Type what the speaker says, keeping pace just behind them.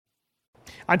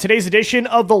On today's edition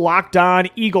of the Locked On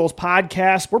Eagles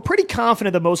podcast, we're pretty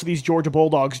confident that most of these Georgia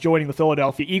Bulldogs joining the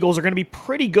Philadelphia Eagles are going to be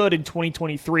pretty good in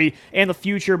 2023 and the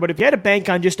future, but if you had to bank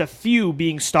on just a few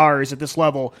being stars at this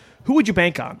level, who would you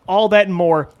bank on? All that and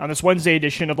more on this Wednesday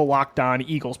edition of the Locked On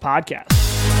Eagles podcast.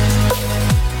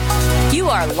 You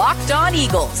are Locked On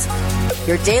Eagles,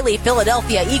 your daily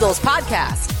Philadelphia Eagles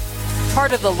podcast.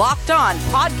 Part of the Locked On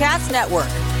Podcast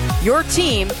Network, your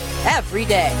team every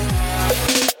day.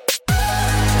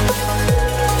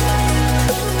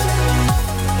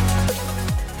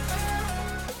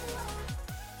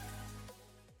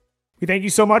 We thank you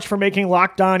so much for making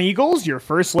Locked On Eagles your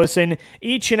first listen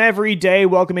each and every day.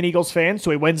 Welcome in, Eagles fans, to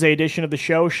a Wednesday edition of the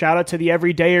show. Shout out to the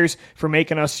everydayers for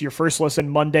making us your first listen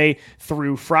Monday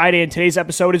through Friday. And today's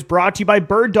episode is brought to you by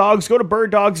Bird Dogs. Go to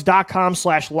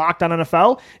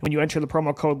birddogs.com/LockedOnNFL. When you enter the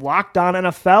promo code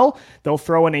LockedOnNFL, they'll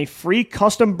throw in a free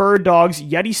custom Bird Dogs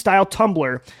Yeti-style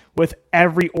tumbler with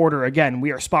every order. Again,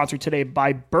 we are sponsored today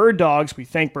by Bird Dogs. We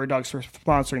thank Bird Dogs for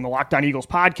sponsoring the Locked On Eagles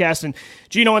podcast. And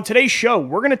Gino, on today's show,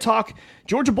 we're going to talk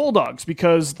Georgia Bulldogs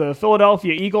because the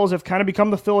Philadelphia Eagles have kind of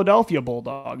become the Philadelphia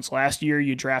Bulldogs. Last year,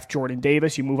 you draft Jordan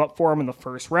Davis, you move up for him in the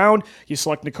first round, you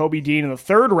select Nakobe Dean in the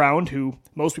third round, who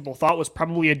most people thought was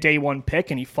probably a day one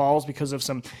pick, and he falls because of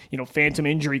some, phantom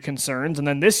injury concerns. And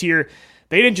then this year,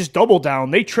 they didn't just double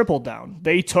down, they tripled down.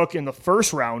 They took in the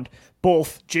first round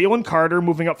both Jalen Carter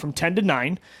moving up from 10 to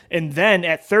 9, and then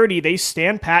at 30, they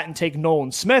stand pat and take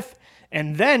Nolan Smith,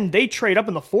 and then they trade up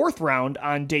in the fourth round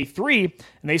on day 3, and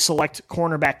they select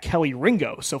cornerback Kelly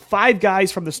Ringo. So 5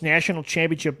 guys from this national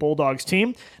championship Bulldogs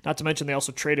team, not to mention they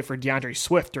also traded for DeAndre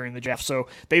Swift during the draft, so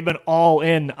they've been all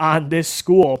in on this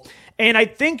school. And I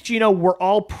think, we're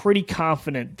all pretty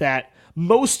confident that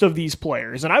most of these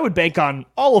players, and I would bank on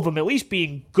all of them at least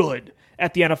being good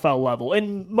at the NFL level,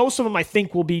 and most of them I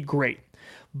think will be great.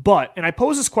 But, and I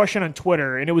posed this question on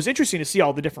Twitter, and it was interesting to see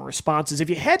all the different responses. If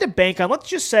you had to bank on, let's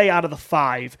just say out of the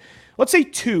 5, let's say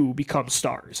 2 become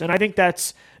stars. And I think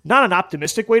that's not an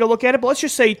optimistic way to look at it, but let's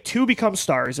just say 2 become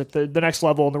stars at the next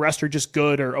level, and the rest are just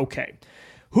good or okay.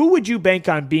 Who would you bank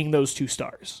on being those 2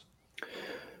 stars?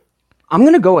 I'm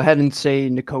going to go ahead and say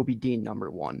Nakobe Dean, number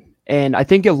 1. And I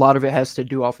think a lot of it has to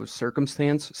do off of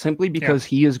circumstance, simply because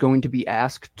he is going to be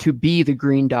asked to be the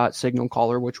green dot signal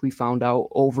caller, which we found out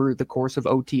over the course of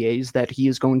OTAs that he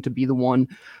is going to be the one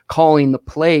calling the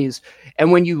plays.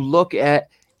 And when you look at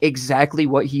exactly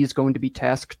what he is going to be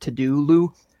tasked to do,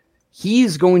 Lou,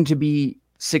 he's going to be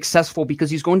successful because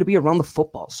he's going to be around the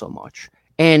football so much.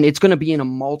 And it's going to be in a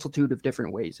multitude of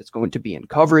different ways. It's going to be in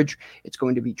coverage. It's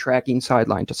going to be tracking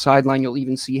sideline to sideline. You'll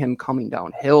even see him coming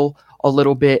downhill a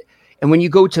little bit. And when you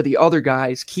go to the other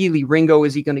guys, Keely Ringo,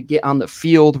 is he going to get on the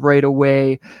field right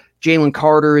away? Jalen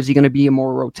Carter, is he going to be a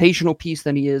more rotational piece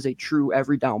than he is a true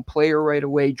every down player right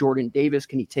away? Jordan Davis,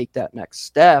 can he take that next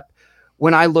step?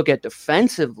 When I look at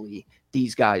defensively,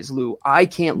 these guys, Lou, I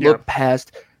can't look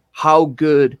past how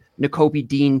good Nakobe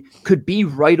Dean could be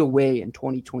right away in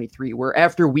 2023, where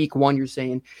after week 1, you're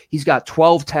saying he's got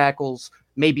 12 tackles,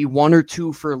 maybe 1 or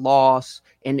 2 for loss,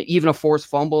 and even a forced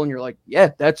fumble. And you're like, yeah,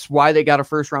 that's why they got a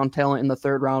first round talent in the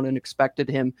third round and expected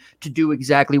him to do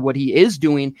exactly what he is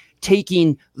doing,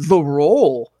 taking the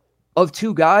role of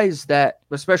 2 guys that,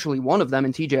 especially one of them,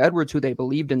 and TJ Edwards, who they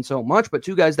believed in so much, but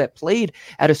 2 guys that played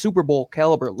at a Super Bowl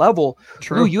caliber level.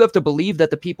 True. You have to believe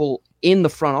that the people in the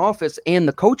front office and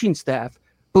the coaching staff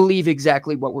believe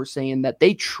exactly what we're saying, that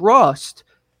they trust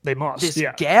They must. This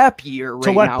gap year right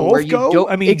to let now both where you go?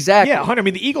 don't. I mean, exactly. Yeah, Hunter. I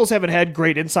mean, the Eagles haven't had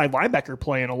great inside linebacker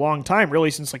play in a long time,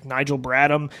 really, since like Nigel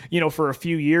Bradham, for a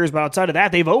few years. But outside of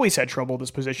that, they've always had trouble with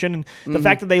this position. And the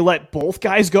fact that they let both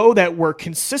guys go that were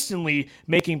consistently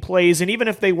making plays, and even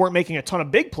if they weren't making a ton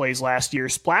of big plays last year,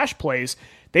 splash plays,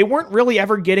 they weren't really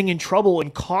ever getting in trouble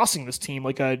and costing this team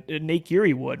like a Nate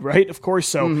Geary would, right? Of course.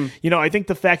 So, I think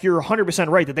the fact you're 100%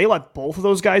 right that they let both of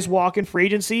those guys walk in free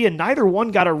agency and neither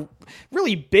one got a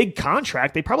really big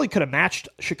contract. They probably could have matched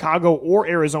Chicago or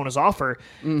Arizona's offer.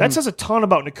 That says a ton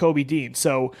about Nakobe Dean.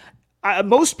 So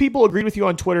most people agreed with you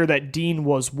on Twitter that Dean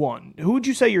was 1. Who would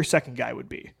you say your second guy would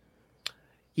be?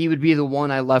 He would be the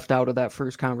one I left out of that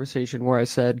first conversation where I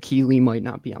said Keely might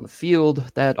not be on the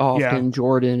field that often. Yeah.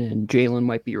 Jordan and Jalen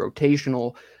might be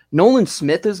rotational. Nolan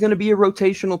Smith is going to be a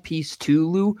rotational piece too,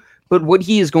 Lou, but what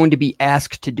he is going to be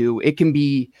asked to do, it can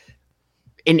be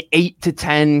an 8 to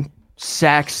 10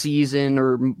 sack season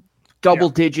or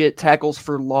double-digit tackles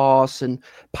for loss and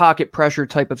pocket pressure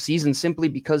type of season, simply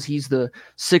because he's the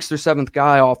 6th or 7th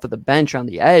guy off of the bench on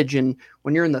the edge. And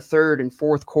when you're in the 3rd and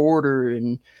 4th quarter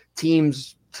and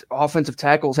teams offensive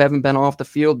tackles haven't been off the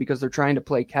field because they're trying to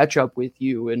play catch up with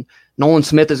you. And Nolan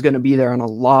Smith is going to be there on a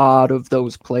lot of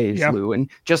those plays, Lou. And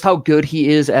just how good he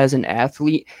is as an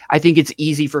athlete, I think it's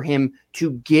easy for him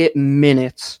to get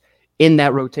minutes in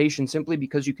that rotation simply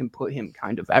because you can put him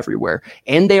kind of everywhere.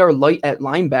 And they are light at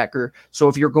linebacker. So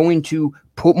if you're going to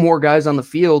put more guys on the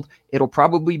field, it'll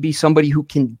probably be somebody who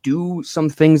can do some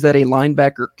things that a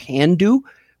linebacker can do,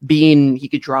 being he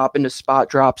could drop into spot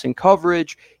drops in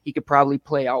coverage. He could probably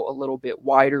play out a little bit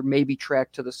wider, maybe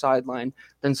track to the sideline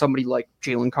than somebody like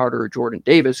Jalen Carter or Jordan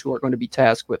Davis, who are going to be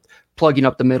tasked with plugging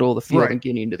up the middle of the field and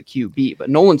getting into the QB.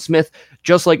 But Nolan Smith,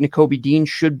 just like Nakobe Dean,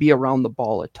 should be around the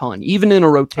ball a ton. Even in a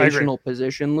rotational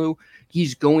position, Lou,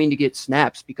 he's going to get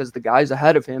snaps because the guys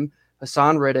ahead of him,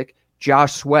 Hassan Reddick,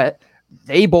 Josh Sweat,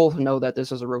 they both know that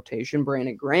this is a rotation.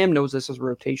 Brandon Graham knows this is a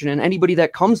rotation, and anybody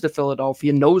that comes to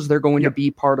Philadelphia knows they're going to be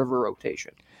part of a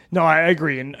rotation. No, I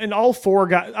agree. And all four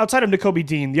guys, outside of Nakobe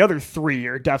Dean, the other three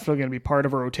are definitely going to be part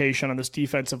of a rotation on this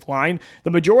defensive line. The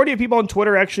majority of people on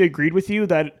Twitter actually agreed with you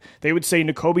that they would say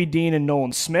Nakobe Dean and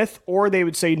Nolan Smith, or they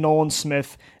would say Nolan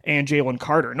Smith and Jalen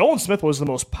Carter. Nolan Smith was the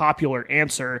most popular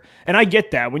answer, and I get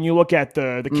that. When you look at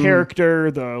the character,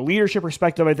 the leadership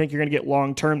perspective, I think you're going to get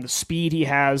long-term, the speed he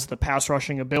has, the pass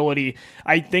rushing ability.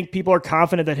 I think people are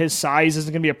confident that his size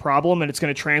isn't going to be a problem and it's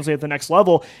going to translate at the next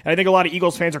level. And I think a lot of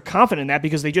Eagles fans are confident in that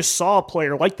because they just saw a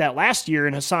player like that last year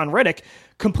in Hassan Reddick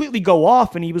completely go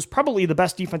off, and he was probably the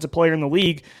best defensive player in the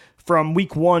league from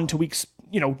week 1 to week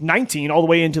 19 all the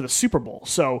way into the Super Bowl.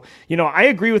 So, I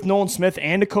agree with Nolan Smith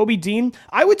and Nakobe Dean.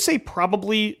 I would say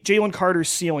probably Jalen Carter's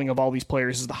ceiling of all these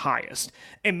players is the highest.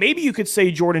 And maybe you could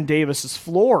say Jordan Davis's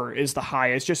floor is the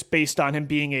highest just based on him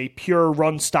being a pure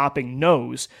run-stopping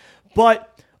nose.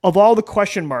 But of all the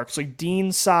question marks, like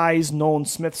Dean's size, Nolan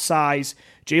Smith's size,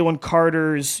 Jalen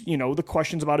Carter's, the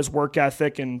questions about his work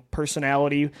ethic and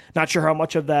personality. Not sure how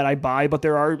much of that I buy, but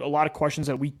there are a lot of questions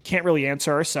that we can't really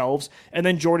answer ourselves. And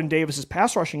then Jordan Davis's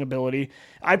pass rushing ability.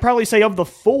 I'd probably say of the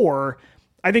four,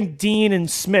 I think Dean and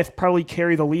Smith probably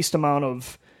carry the least amount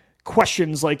of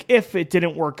questions. Like if it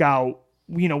didn't work out,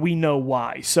 we know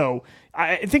why. So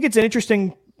I think it's an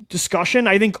interesting discussion.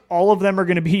 I think all of them are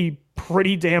going to be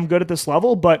pretty damn good at this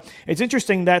level, but it's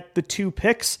interesting that the two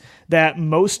picks that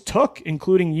most took,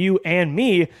 including you and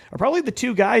me, are probably the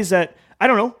two guys that, I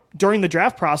don't know, during the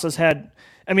draft process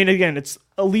again, it's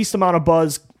a least amount of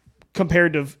buzz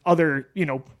compared to other,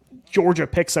 Georgia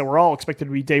picks that were all expected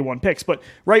to be day one picks. But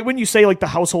right when you say like the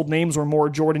household names were more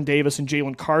Jordan Davis and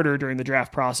Jalen Carter during the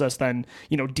draft process than,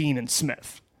 Dean and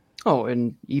Smith. Oh,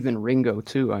 and even Ringo,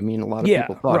 too. I mean, a lot of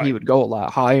people thought he would go a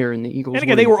lot higher, and the Eagles. And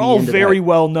again, they were all very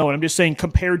well known. I'm just saying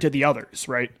compared to the others,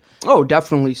 right? Oh,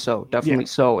 definitely so. Definitely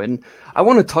so. And I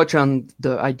want to touch on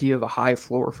the idea of a high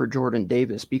floor for Jordan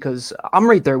Davis because I'm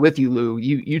right there with you, Lou.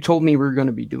 You told me we were going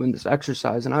to be doing this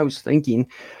exercise, and I was thinking,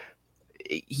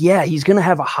 yeah, he's going to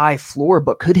have a high floor,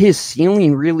 but could his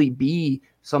ceiling really be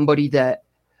somebody that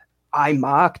I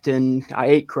mocked and I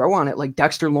ate crow on it, like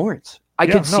Dexter Lawrence? I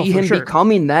could see him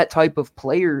becoming that type of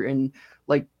player, and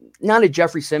like not a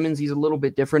Jeffrey Simmons. He's a little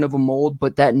bit different of a mold,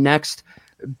 but that next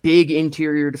big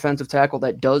interior defensive tackle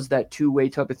that does that two-way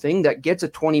type of thing that gets a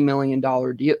 $20 million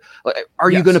deal.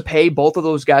 Are you going to pay both of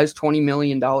those guys $20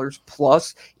 million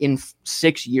plus in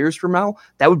 6 years from now?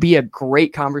 That would be a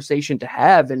great conversation to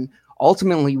have. And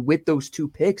ultimately, with those two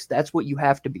picks, that's what you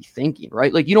have to be thinking,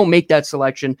 right? Like, you don't make that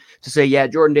selection to say, yeah,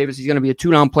 Jordan Davis, he's going to be a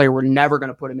two-down player. We're never going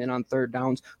to put him in on third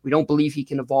downs. We don't believe he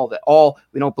can evolve at all.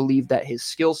 We don't believe that his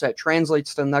skill set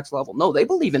translates to the next level. No, they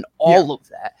believe in all of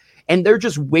that. And they're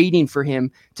just waiting for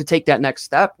him to take that next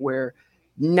step where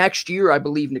next year, I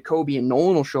believe Nakobe and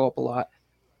Nolan will show up a lot.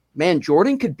 Man,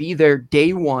 Jordan could be there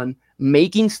day one,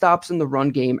 making stops in the run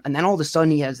game, and then all of a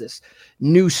sudden he has this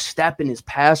new step in his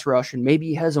pass rush, and maybe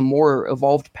he has a more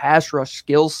evolved pass rush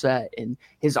skill set, and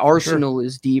his arsenal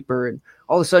is deeper, and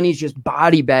all of a sudden he's just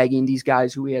body bagging these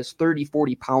guys who he has 30,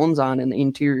 40 pounds on in the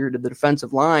interior to the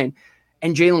defensive line,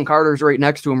 and Jalen Carter's right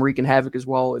next to him wreaking havoc as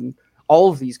well, and all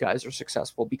of these guys are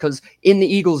successful because in the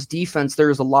Eagles defense,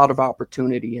 there's a lot of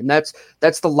opportunity. And that's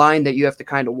the line that you have to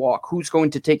kind of walk. Who's going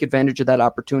to take advantage of that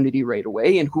opportunity right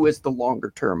away? And who has the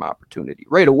longer term opportunity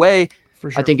right away? For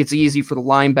sure. I think it's easy for the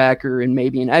linebacker and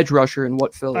maybe an edge rusher and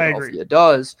what Philadelphia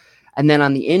does. And then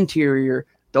on the interior,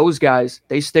 those guys,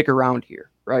 they stick around here,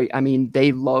 right? I mean,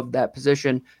 they love that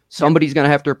position. Somebody's going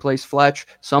to have to replace Fletch.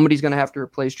 Somebody's going to have to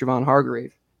replace Javon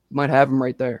Hargrave. You might have him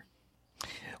right there.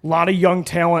 A lot of young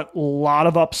talent, a lot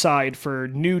of upside for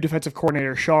new defensive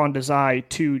coordinator Sean Desai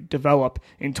to develop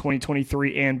in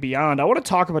 2023 and beyond. I want to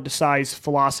talk about Desai's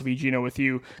philosophy, Gino, with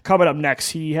you coming up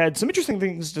next. He had some interesting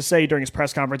things to say during his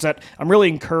press conference that I'm really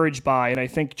encouraged by, and I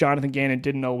think Jonathan Gannon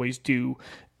didn't always do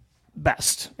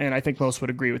best, and I think most would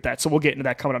agree with that. So we'll get into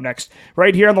that coming up next,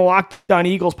 right here on the Locked On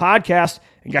Eagles podcast.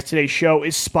 And guys, today's show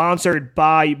is sponsored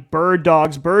by Bird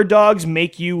Dogs. Bird Dogs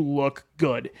make you look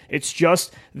good. It's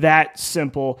just that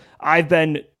simple. I've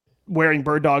been wearing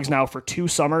Bird Dogs now for 2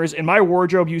 summers, and my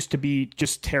wardrobe used to be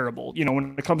just terrible. You know,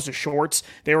 when it comes to shorts,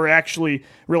 they were actually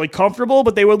really comfortable,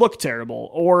 but they would look terrible.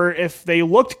 Or if they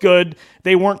looked good,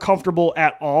 they weren't comfortable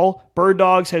at all. Bird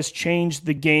Dogs has changed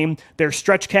the game. Their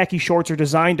stretch khaki shorts are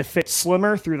designed to fit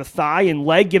slimmer through the thigh and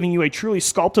leg, giving you a truly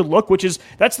sculpted look,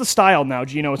 that's the style now,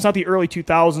 Gino. It's not the early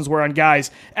 2000s where on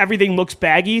guys, everything looks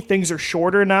baggy. Things are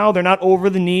shorter now. They're not over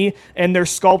the knee, and they're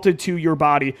sculpted to your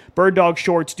body. Bird Dog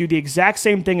shorts do the exact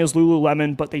same thing as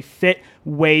Lululemon, but they fit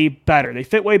way better. They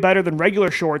fit way better than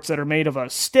regular shorts that are made of a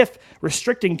stiff,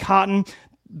 restricting cotton.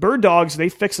 Bird Dogs, they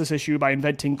fix this issue by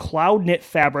inventing cloud knit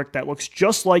fabric that looks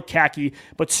just like khaki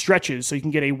but stretches so you can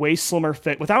get a way slimmer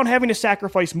fit without having to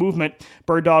sacrifice movement.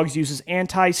 Bird Dogs uses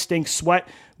anti-stink sweat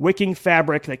wicking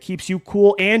fabric that keeps you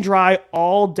cool and dry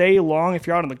all day long. If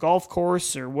you're out on the golf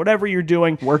course or whatever you're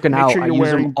doing, working out, I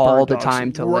use them all the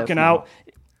time to working out.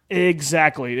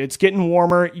 Exactly. It's getting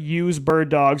warmer. Use Bird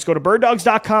Dogs. Go to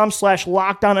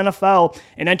birddogs.com/LockedOnNFL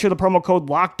and enter the promo code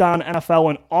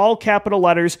LockedOnNFL in all capital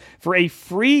letters for a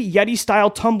free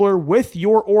Yeti-style tumbler with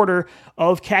your order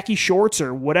of khaki shorts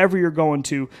or whatever you're going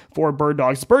to for Bird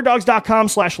Dogs. It's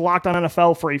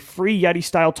birddogs.com/LockedOnNFL for a free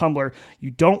Yeti-style tumbler.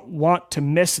 You don't want to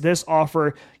miss this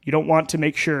offer. You don't want to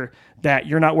make sure that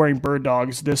you're not wearing Bird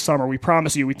Dogs this summer. We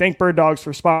promise you. We thank Bird Dogs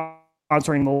for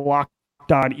sponsoring the Locked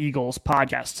On Eagles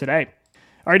podcast today.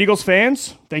 All right, Eagles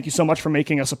fans, thank you so much for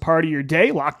making us a part of your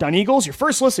day. Locked On Eagles, your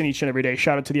first listen each and every day.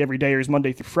 Shout out to the everydayers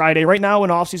Monday through Friday. Right now in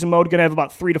off-season mode, going to have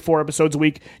about 3 to 4 episodes a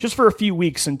week just for a few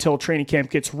weeks until training camp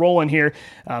gets rolling here.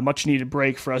 Much needed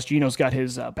break for us. Gino's got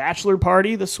his bachelor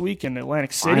party this week in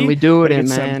Atlantic City. Finally doing it,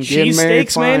 man.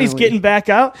 Cheesesteaks, man. He's getting back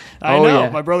out. I know. Yeah.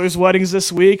 My brother's wedding's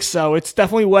this week, so it's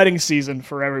definitely wedding season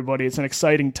for everybody. It's an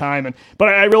exciting time. But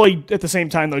I really, at the same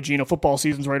time, though, Gino, football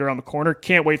season's right around the corner.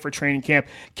 Can't wait for training camp.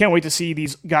 Can't wait to see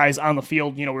these guys on the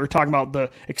field. You know, we were talking about the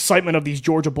excitement of these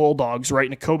Georgia Bulldogs,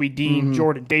 right? Nakobe Dean,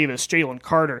 Jordan Davis, Jalen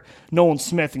Carter, Nolan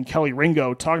Smith, and Kelly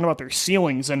Ringo talking about their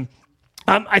ceilings. And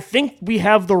I think we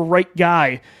have the right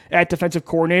guy at defensive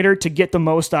coordinator to get the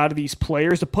most out of these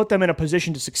players, to put them in a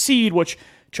position to succeed, which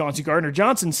Chauncey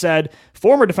Gardner-Johnson said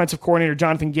former defensive coordinator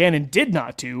Jonathan Gannon did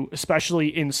not do, especially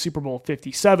in Super Bowl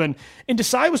 57. And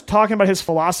Desai was talking about his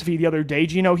philosophy the other day.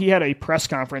 Gino, he had a press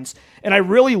conference, and I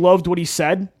really loved what he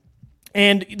said.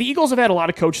 And the Eagles have had a lot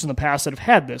of coaches in the past that have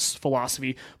had this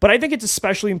philosophy, but I think it's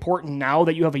especially important now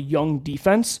that you have a young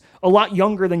defense, a lot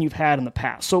younger than you've had in the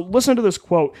past. So listen to this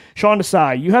quote. Sean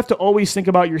Desai, you have to always think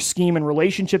about your scheme in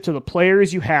relationship to the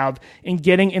players you have and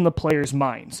getting in the players'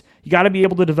 minds. You got to be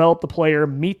able to develop the player,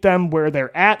 meet them where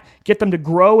they're at, get them to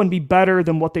grow and be better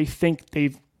than what they think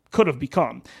they could have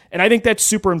become. And I think that's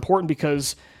super important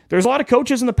because there's a lot of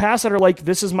coaches in the past that are like,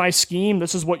 this is my scheme,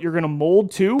 this is what you're going to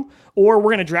mold to, or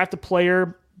we're going to draft a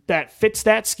player that fits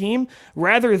that scheme,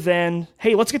 rather than,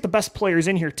 hey, let's get the best players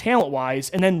in here talent-wise,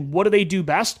 and then what do they do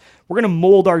best? We're going to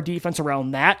mold our defense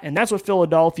around that, and that's what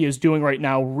Philadelphia is doing right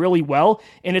now really well,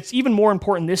 and it's even more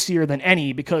important this year than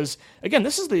any because, again,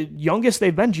 this is the youngest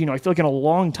they've been, Gino, I feel like in a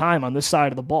long time on this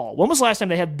side of the ball. When was the last time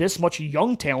they had this much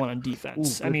young talent on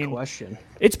defense? Good question.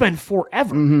 It's been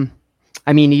forever. Mm-hmm.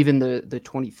 I mean, even the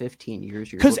 2015 years,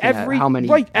 because how many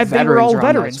they were all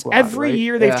veterans. Squad, every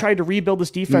year they've tried to rebuild this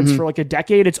defense for like a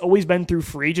decade. It's always been through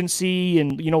free agency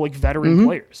and like veteran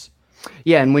players.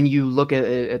 Yeah, and when you look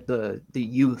at the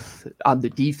youth on the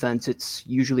defense, it's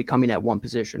usually coming at one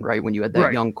position, right? When you had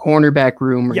that young cornerback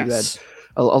room, or you had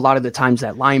a lot of the times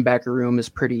that linebacker room is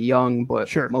pretty young, but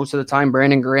most of the time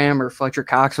Brandon Graham or Fletcher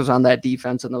Cox was on that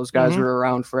defense, and those guys were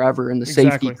around forever. In the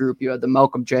safety group, you had the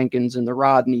Malcolm Jenkins and the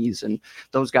Rodneys and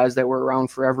those guys that were around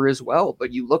forever as well.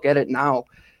 But you look at it now,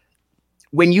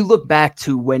 when you look back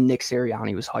to when Nick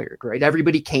Sirianni was hired, right?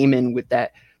 Everybody came in with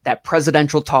that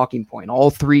presidential talking point. All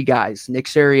three guys, Nick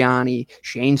Sirianni,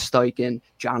 Shane Steichen,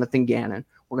 Jonathan Gannon.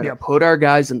 We're going to put our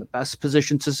guys in the best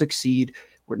position to succeed.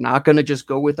 We're not going to just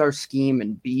go with our scheme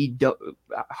and be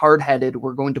hard-headed.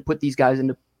 We're going to put these guys in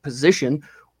a position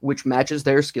which matches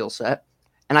their skill set.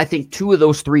 And I think 2 of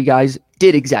those 3 guys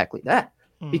did exactly that.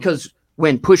 Because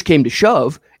when push came to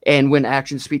shove and when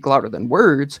actions speak louder than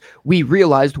words, we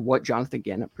realized what Jonathan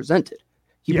Gannon presented.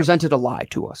 He presented a lie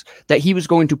to us that he was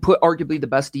going to put arguably the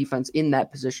best defense in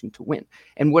that position to win.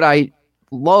 And what I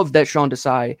love that Sean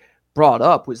Desai brought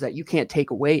up was that you can't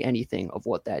take away anything of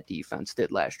what that defense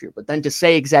did last year. But then to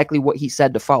say exactly what he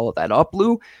said to follow that up,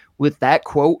 Lou, with that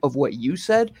quote of what you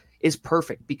said is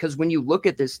perfect, because when you look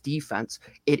at this defense,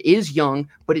 it is young,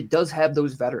 but it does have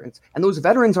those veterans, and those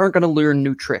veterans aren't going to learn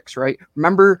new tricks, right?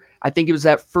 Remember, I think it was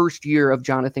that first year of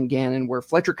Jonathan Gannon where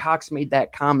Fletcher Cox made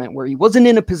that comment where he wasn't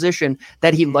in a position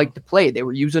that he liked to play. They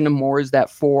were using him more as that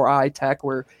 4-eye tech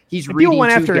where he's reading people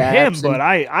went after him, and, but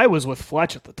I was with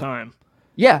Fletch at the time.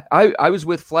 Yeah, I was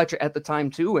with Fletcher at the time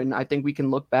too, and I think we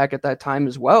can look back at that time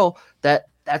as well,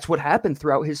 that's what happened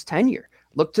throughout his tenure.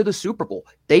 Look to the Super Bowl.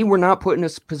 They were not put in a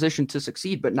position to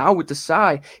succeed, but now with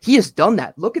Desai, he has done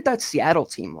that. Look at that Seattle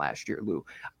team last year, Lou.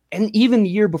 And even the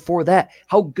year before that,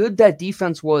 how good that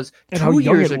defense was and 2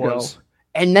 years ago.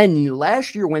 And then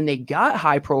last year when they got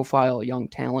high-profile young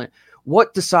talent,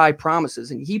 what Desai promises,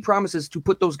 and he promises to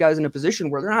put those guys in a position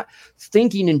where they're not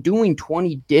thinking and doing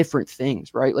 20 different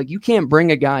things, right? Like you can't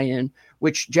bring a guy in,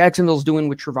 which Jacksonville's doing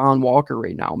with Trevon Walker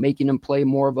right now, making him play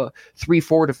more of a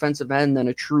 3-4 defensive end than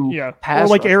a true pass. Or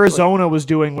like Arizona was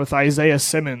doing with Isaiah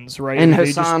Simmons, right? And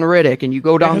Hassan Reddick, and you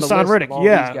go down the list Reddick. of all these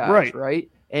guys,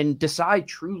 right? And Desai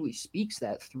truly speaks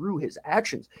that through his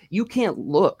actions. You can't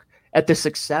look at the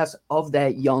success of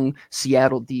that young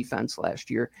Seattle defense last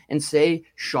year and say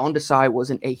Sean Desai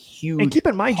wasn't a huge. And keep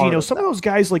in mind, Gino, some of those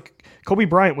guys like Kobe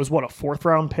Bryant was what, a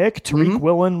 4th-round pick? Tariq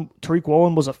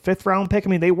Woolen was a 5th-round pick. I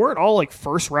mean, they weren't all like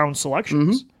 1st-round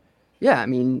selections. Yeah, I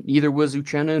mean, either was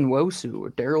Uchenna and Nwosu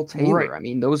or Daryl Taylor. Right. I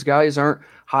mean, those guys aren't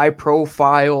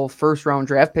high-profile 1st-round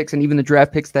draft picks, and even the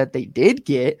draft picks that they did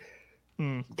get,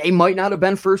 they might not have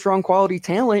been 1st-round quality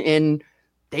talent, and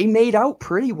they made out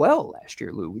pretty well last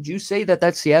year, Lou. Would you say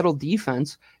that Seattle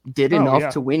defense did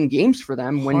enough to win games for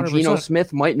them when 100%. Geno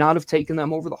Smith might not have taken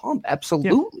them over the hump?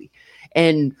 Absolutely. Yeah.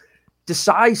 And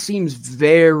Desai seems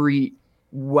very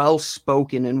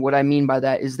well-spoken, and what I mean by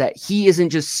that is that he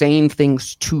isn't just saying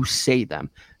things to say them.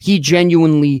 He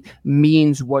genuinely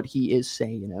means what he is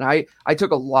saying. And I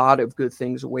took a lot of good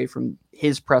things away from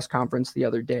his press conference the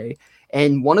other day.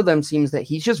 And one of them seems that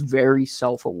he's just very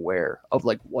self-aware of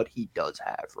like what he does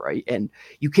have, right? And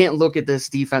you can't look at this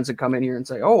defense and come in here and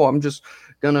say, oh, I'm just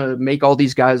going to make all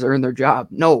these guys earn their job.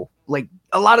 No, like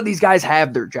a lot of these guys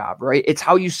have their job, right? It's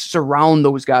how you surround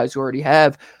those guys who already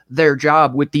have their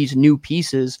job with these new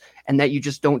pieces, and that you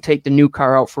just don't take the new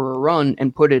car out for a run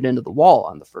and put it into the wall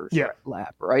on the first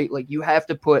lap, right? Like you have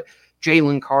to put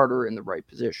Jalen Carter in the right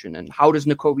position. And how does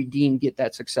Nakobe Dean get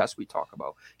that success we talk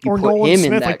about? You or put Nolan him Smith,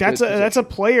 in that like that's a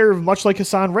player much like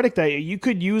Hassan Reddick that you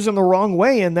could use in the wrong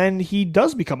way, and then he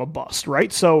does become a bust,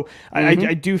 right? So I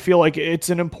do feel like it's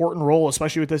an important role,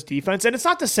 especially with this defense. And it's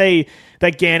not to say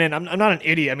that Gannon, I'm not an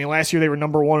idiot. I mean, last year they were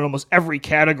number 1 in almost every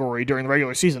category during the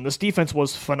regular season. This defense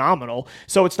was phenomenal.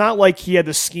 So it's not like he had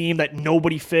the scheme that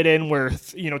nobody fit in where,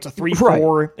 it's a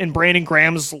 3-4 and Brandon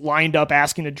Graham's lined up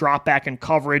asking to drop back in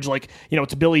coverage. Like,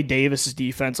 it's Billy Davis's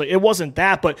defense. Like, it wasn't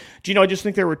that, but I just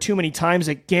think there were too many times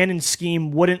that Gannon's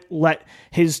scheme wouldn't let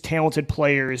his talented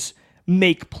players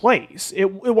make plays. It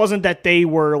wasn't that they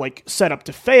were like set up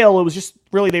to fail. It was just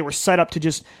really they were set up to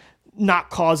just not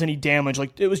cause any damage.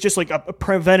 Like it was just like a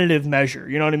preventative measure.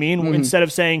 You know what I mean? Instead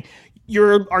of saying,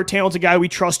 you're our talented guy, we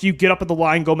trust you, get up at the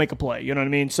line, go make a play. You know what I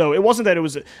mean? So it wasn't that it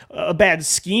was a bad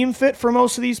scheme fit for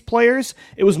most of these players.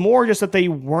 It was more just that they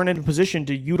weren't in a position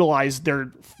to utilize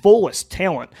their fullest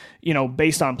talent,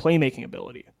 based on playmaking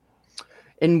ability.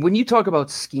 And when you talk about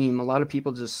scheme, a lot of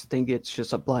people just think it's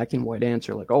just a black and white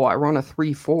answer. Like, oh, I run a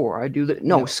 3-4. I do that.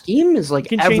 No, scheme is like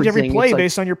you can change every play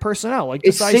based on your personnel. Like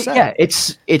it's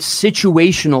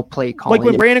situational play calling. Like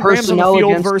when Brandon Graham's on the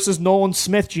field versus Nolan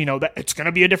Smith, that it's going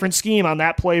to be a different scheme on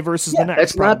that play versus the next.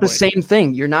 That's not the same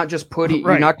thing. You're not just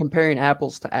you're not comparing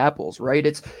apples to apples, right?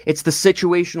 It's the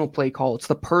situational play call. It's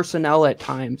the personnel at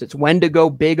times. It's when to go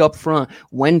big up front,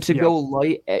 when to go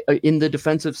light in the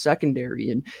defensive secondary,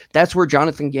 and that's where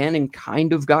Jonathan Gannon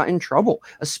kind of got in trouble,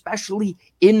 especially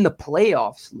in the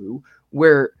playoffs, Lou,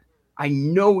 where I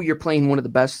know you're playing one of the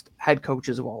best head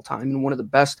coaches of all time and one of the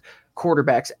best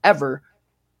quarterbacks ever,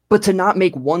 but to not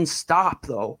make one stop,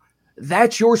 though,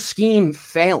 that's your scheme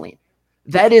failing.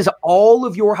 That is all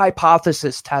of your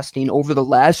hypothesis testing over the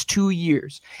last 2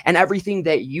 years and everything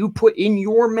that you put in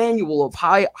your manual of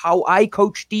how I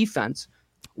coach defense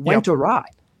went awry.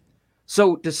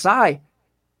 So Desai,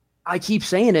 I keep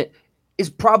saying it, is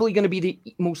probably going to be the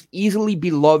most easily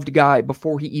beloved guy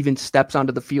before he even steps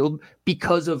onto the field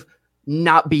because of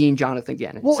not being Jonathan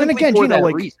Gannon. Well, and again,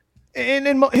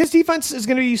 And his defense is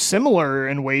going to be similar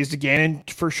in ways to Gannon,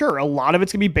 for sure. A lot of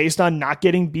it's going to be based on not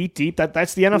getting beat deep.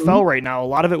 That's the NFL right now. A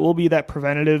lot of it will be that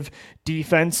preventative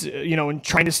defense, and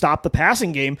trying to stop the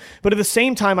passing game. But at the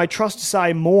same time, I trust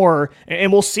Desai more,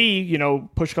 and we'll see,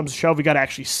 push comes to shove, we got to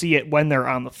actually see it when they're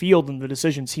on the field and the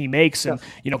decisions he makes and,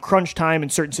 crunch time in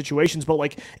certain situations. But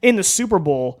like in the Super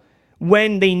Bowl,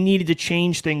 when they needed to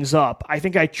change things up, I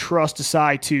think I trust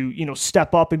Desai to,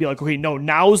 step up and be like, okay, no,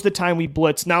 now's the time we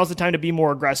blitz. Now's the time to be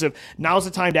more aggressive. Now's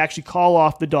the time to actually call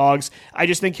off the dogs. I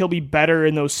just think he'll be better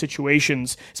in those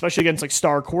situations, especially against like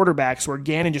star quarterbacks where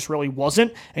Gannon just really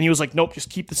wasn't. And he was like, nope,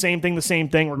 just keep the same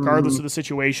thing, regardless of the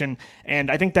situation. And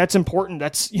I think that's important.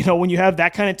 That's, when you have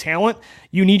that kind of talent,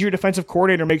 you need your defensive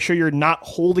coordinator to make sure you're not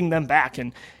holding them back.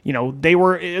 And,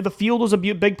 the field was a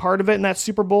big part of it in that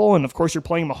Super Bowl. And of course you're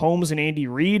playing Mahomes and Andy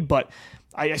Reid, but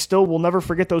I still will never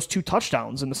forget those 2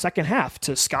 touchdowns in the second half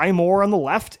to Sky Moore on the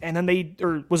left. And then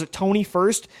was it Tony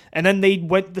first? And then they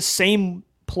went the same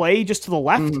play just to the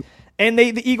left. And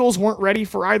the Eagles weren't ready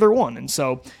for either one. And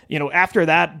so, after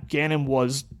that, Gannon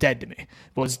was dead to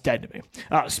me.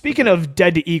 Speaking of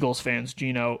dead to Eagles fans,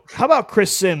 Gino, how about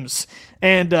Chris Sims?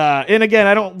 And again,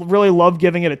 I don't really love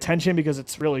giving it attention because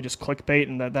it's really just clickbait,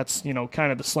 and that's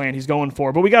kind of the slant he's going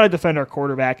for. But we got to defend our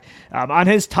quarterback. On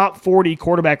his top 40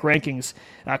 quarterback rankings,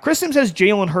 Chris Sims has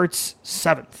Jalen Hurts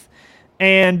 7th.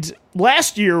 And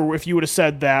last year, if you would have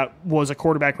said that was a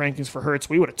quarterback rankings for Hurts,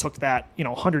 we would have took that,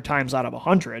 100 times out of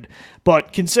 100.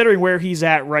 But considering where he's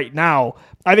at right now,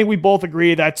 I think we both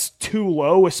agree that's too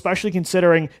low, especially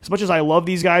considering, as much as I love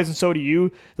these guys and so do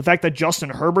you, the fact that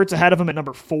Justin Herbert's ahead of him at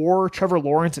number 4, Trevor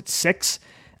Lawrence at 6.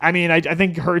 I mean, I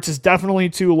think Hurts is definitely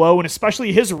too low, and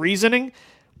especially his reasoning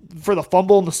for the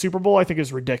fumble in the Super Bowl, I think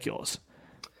is ridiculous.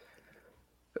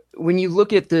 When you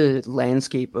look at the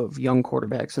landscape of young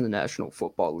quarterbacks in the National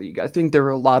Football League, I think there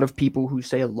are a lot of people who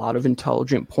say a lot of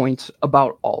intelligent points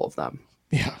about all of them.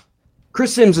 Yeah.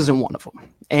 Chris Sims isn't one of them.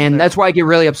 And that's why I get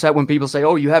really upset when people say,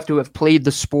 oh, you have to have played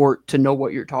the sport to know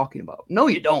what you're talking about. No,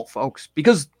 you don't, folks,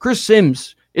 because Chris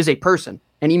Sims is a person,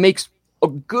 and he makes a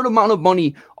good amount of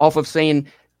money off of saying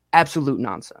absolute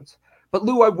nonsense. But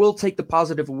Lou, I will take the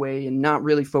positive away and not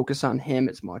really focus on him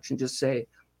as much and just say,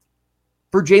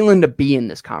 for Jalen to be in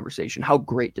this conversation, how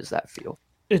great does that feel?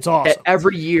 It's awesome.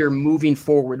 Every year moving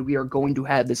forward, we are going to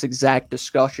have this exact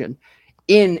discussion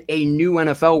in a new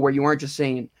NFL where you aren't just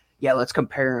saying, yeah, let's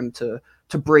compare him to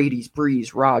Brady's,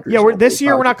 Breeze, Rodgers. Yeah, this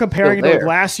year we're not comparing it. Like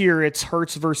last year, it's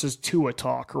Hurts versus Tua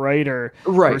talk, right? Or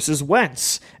versus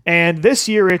Wentz. And this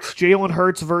year, it's Jalen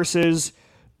Hurts versus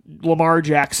Lamar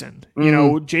Jackson.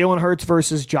 Jalen Hurts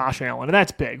versus Josh Allen. And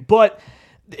that's big. But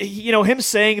him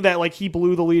saying that like he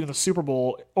blew the lead in the Super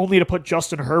Bowl only to put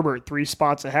Justin Herbert 3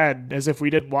 spots ahead, as if we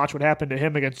didn't watch what happened to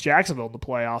him against Jacksonville in the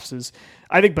playoffs, is,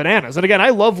 I think, bananas. And again,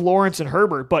 I love Lawrence and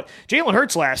Herbert, but Jalen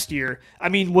Hurts last year,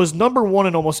 was number 1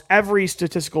 in almost every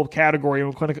statistical category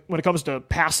when it comes to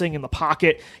passing in the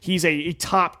pocket. He's a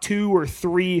top 2 or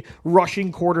 3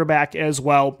 rushing quarterback as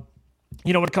well.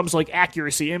 When it comes to like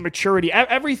accuracy and maturity,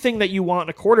 everything that you want in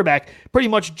a quarterback, pretty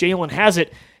much Jalen has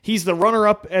it. He's the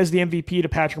runner-up as the MVP to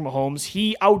Patrick Mahomes.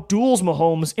 He outduels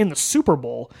Mahomes in the Super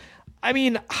Bowl. I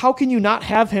mean, how can you not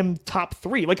have him top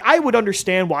 3? Like, I would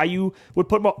understand why you would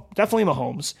put definitely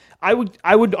Mahomes.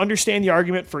 I would understand the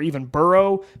argument for even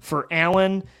Burrow, for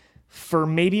Allen, for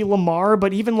maybe Lamar,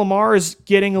 but even Lamar is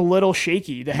getting a little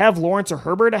shaky. To have Lawrence or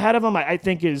Herbert ahead of him, I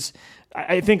think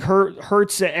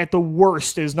Hurts at the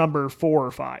worst is number 4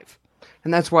 or 5.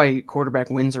 And that's why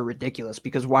quarterback wins are ridiculous,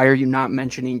 because why are you not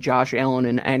mentioning Josh Allen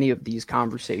in any of these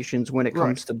conversations when it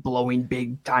comes to blowing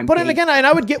big time? But again, and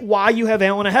I would get why you have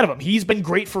Allen ahead of him. He's been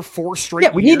great for 4 straight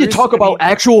years. We need to talk about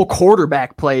actual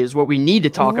quarterback play is what we need to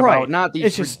talk about, not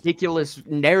these ridiculous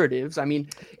narratives. I mean,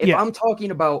 if I'm talking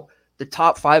about the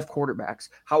top 5 quarterbacks,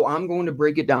 how I'm going to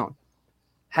break it down,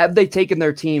 have they taken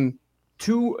their team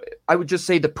to, I would just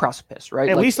say, the precipice, right?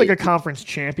 At least like a conference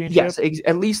championship. Yes,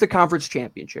 at least the conference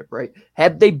championship, right?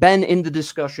 Have they been in the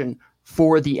discussion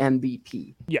for the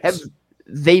MVP? Yes. Have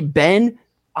they been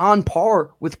on par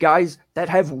with guys that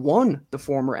have won the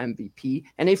former MVP,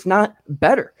 and if not,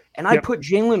 better? And I put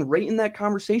Jalen right in that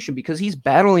conversation because he's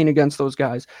battling against those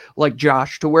guys like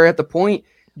Josh, to where at the point,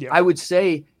 I would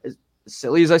say, as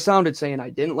silly as I sounded saying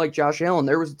I didn't like Josh Allen,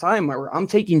 there was a time where I'm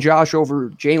taking Josh over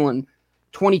Jalen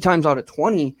 20 times out of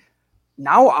 20.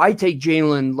 Now I take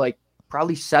Jalen like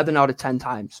probably 7 out of 10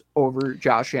 times over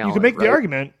Josh Allen. You can make the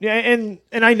argument. Yeah, and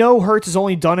I know Hurts has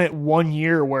only done it 1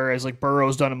 year, whereas like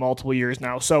Burrow's done it multiple years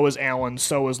now. So is Allen,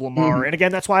 so is Lamar. And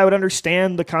again, that's why I would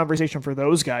understand the conversation for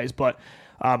those guys. But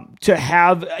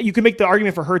You can make the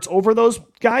argument for Hurts over those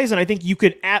guys, and I think you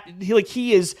could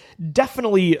he is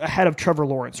definitely ahead of Trevor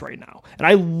Lawrence right now. And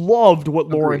I loved what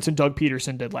Lawrence and Doug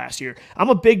Peterson did last year. I'm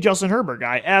a big Justin Herbert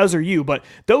guy, as are you, but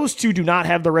those two do not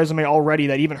have the resume already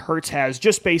that even Hurts has,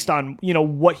 just based on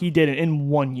what he did in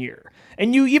 1 year.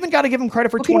 And you even got to give him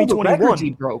credit for 2021. He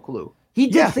broke, Lou. He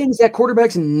did things that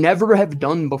quarterbacks never have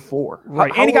done before.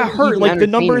 Right, and he got hurt. Like, the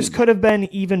numbers could have been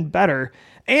even better.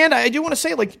 And I do want to say,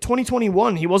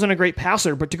 2021, he wasn't a great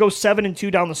passer, but to go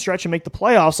 7-2 down the stretch and make the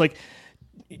playoffs,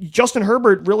 Justin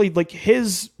Herbert really,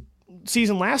 his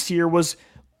season last year was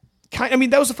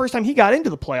that was the first time he got into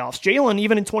the playoffs. Jalen,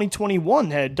 even in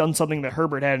 2021, had done something that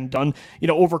Herbert hadn't done,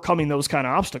 overcoming those kind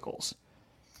of obstacles.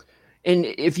 And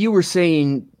if you were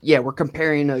saying, we're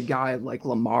comparing a guy like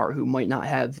Lamar who might not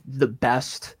have the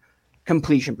best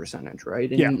completion percentage,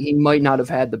 right? And he might not have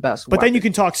had the best But weapon. then you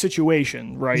can talk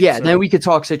situation, right? Yeah, then we could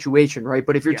talk situation, right?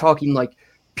 But if you're talking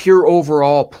pure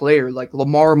overall player,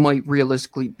 Lamar might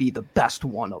realistically be the best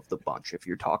one of the bunch if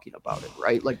you're talking about it,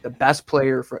 right? The best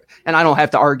player and I don't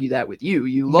have to argue that with you.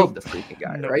 You love the freaking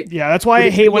guy, right? Yeah, that's why I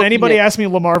hate when anybody asks me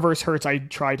Lamar versus Hurts, I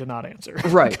try to not answer.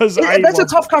 Right. Because that's a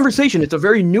tough conversation. It's a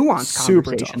very nuanced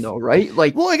conversation though, right?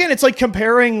 Well, again, it's like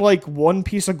comparing one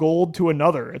piece of gold to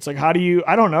another. It's how do you,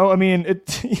 I don't know. I mean,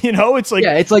 it's like.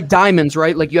 Yeah, it's like diamonds,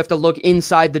 right? You have to look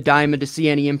inside the diamond to see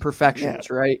any imperfections,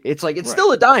 right? It's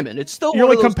still a diamond. It's still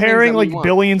you're comparing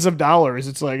billions of dollars.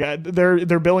 It's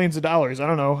they're billions of dollars. I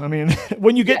don't know. I mean,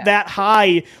 when you get that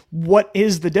high, what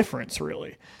is the difference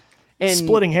really? And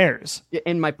splitting hairs.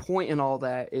 And my point in all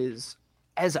that is,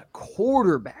 as a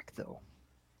quarterback, though,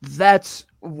 that's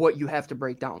what you have to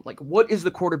break down. What is the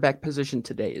quarterback position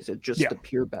today? Is it just the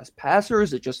pure best passer?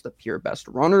 Is it just the pure best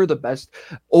runner? The best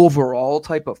overall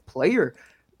type of player?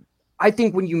 I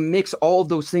think when you mix all of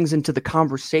those things into the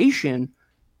conversation,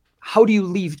 how do you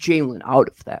leave Jalen out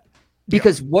of that?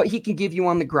 Because what he can give you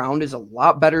on the ground is a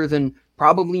lot better than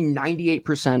probably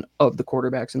 98% of the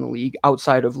quarterbacks in the league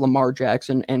outside of Lamar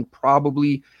Jackson, and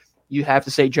probably you have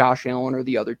to say Josh Allen or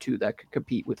the other two that could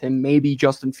compete with him, maybe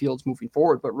Justin Fields moving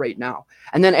forward, but right now.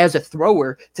 And then as a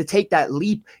thrower, to take that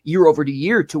leap year over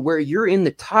year to where you're in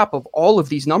the top of all of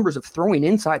these numbers of throwing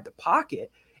inside the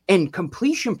pocket and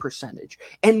completion percentage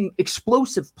and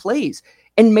explosive plays,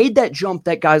 and made that jump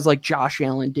that guys like Josh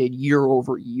Allen did year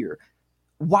over year.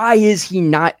 Why is he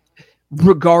not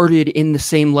regarded in the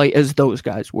same light as those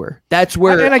guys were? That's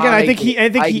where. And again, I think he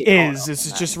is. This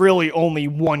is just really only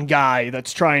one guy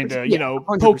that's trying to,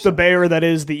 100%. Poke the bear that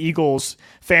is the Eagles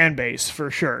fan base for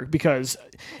sure. Because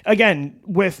again,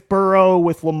 with Burrow,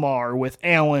 with Lamar, with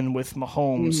Allen, with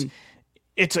Mahomes,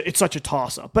 it's such a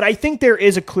toss up. But I think there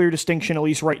is a clear distinction, at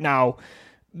least right now.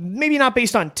 Maybe not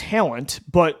based on talent,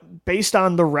 but based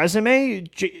on the resume,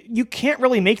 you can't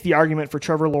really make the argument for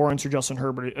Trevor Lawrence or Justin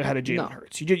Herbert ahead of Jalen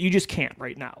Hurts. You just can't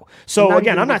right now. So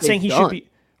again, I'm not saying he should be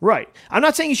right. I'm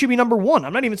not saying he should be number 1.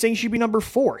 I'm not even saying he should be number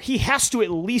 4. He has to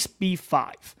at least be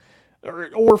 5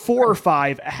 or 4 or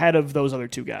 5 ahead of those other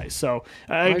two guys. So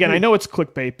again, I know it's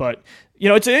clickbait, but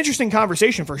it's an interesting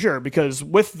conversation for sure, because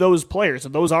with those players,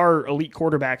 and those are elite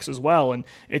quarterbacks as well, and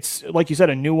it's, like you said,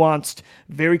 a nuanced,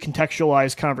 very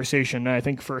contextualized conversation. And I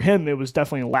think for him, it was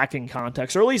definitely lacking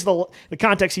context, or at least the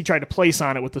context he tried to place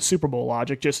on it with the Super Bowl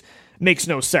logic just makes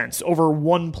no sense over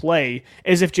one play,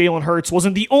 as if Jalen Hurts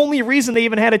wasn't the only reason they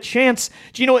even had a chance.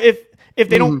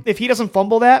 If he doesn't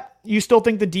fumble that, you still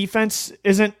think the defense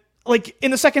isn't. In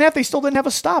the second half, they still didn't have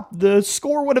a stop. The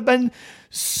score would have been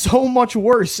so much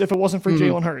worse if it wasn't for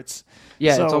Jalen Hurts.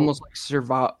 Yeah, so, it's almost like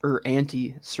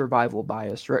anti-survival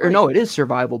bias, right? Or no, it is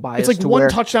survival bias. It's one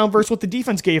touchdown versus what the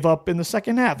defense gave up in the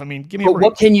second half. I mean, give me a break.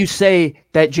 What can you say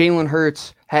that Jalen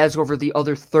Hurts has over the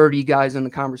other 30 guys in the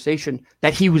conversation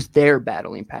that he was there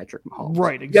battling Patrick Mahomes?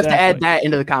 Right, exactly. You have to add that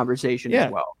into the conversation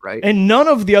as well, right? And none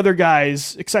of the other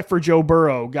guys, except for Joe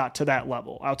Burrow, got to that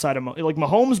level outside of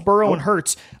Mahomes, Burrow, and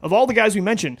Hurts. Of all the guys we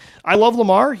mentioned, I love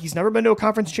Lamar. He's never been to a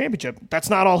conference championship.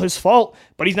 That's not all his fault,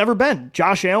 but he's never been.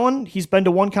 Josh Allen, he's been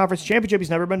to one conference championship. He's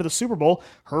never been to the Super Bowl.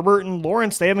 Herbert and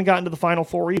Lawrence, they haven't gotten to the Final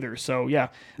Four either. So, I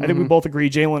think we both agree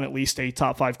Jalen at least a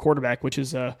top 5 quarterback, which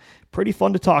is pretty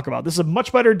fun to talk about. This is a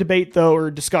much better debate, though,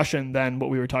 or discussion than what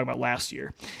we were talking about last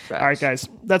year. Facts. All right, guys,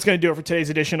 that's going to do it for today's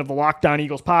edition of the Locked On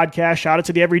Eagles podcast. Shout out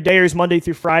to the Everydayers Monday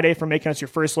through Friday for making us your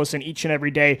first listen each and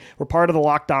every day. We're part of the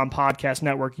Locked On Podcast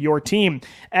Network, your team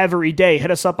every day. Hit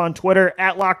us up on Twitter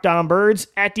at LockedOnBirds,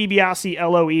 at DiBiase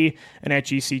LOE, and at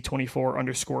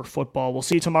GC24_football. We'll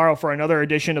see you tomorrow for another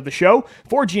edition of the show.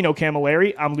 For Gino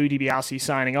Camilleri, I'm Lou DiBiase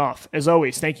signing off. As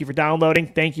always, thank you for downloading,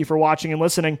 thank you for watching and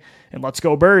listening, and let's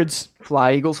go Birds.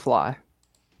 Fly, Eagles, fly.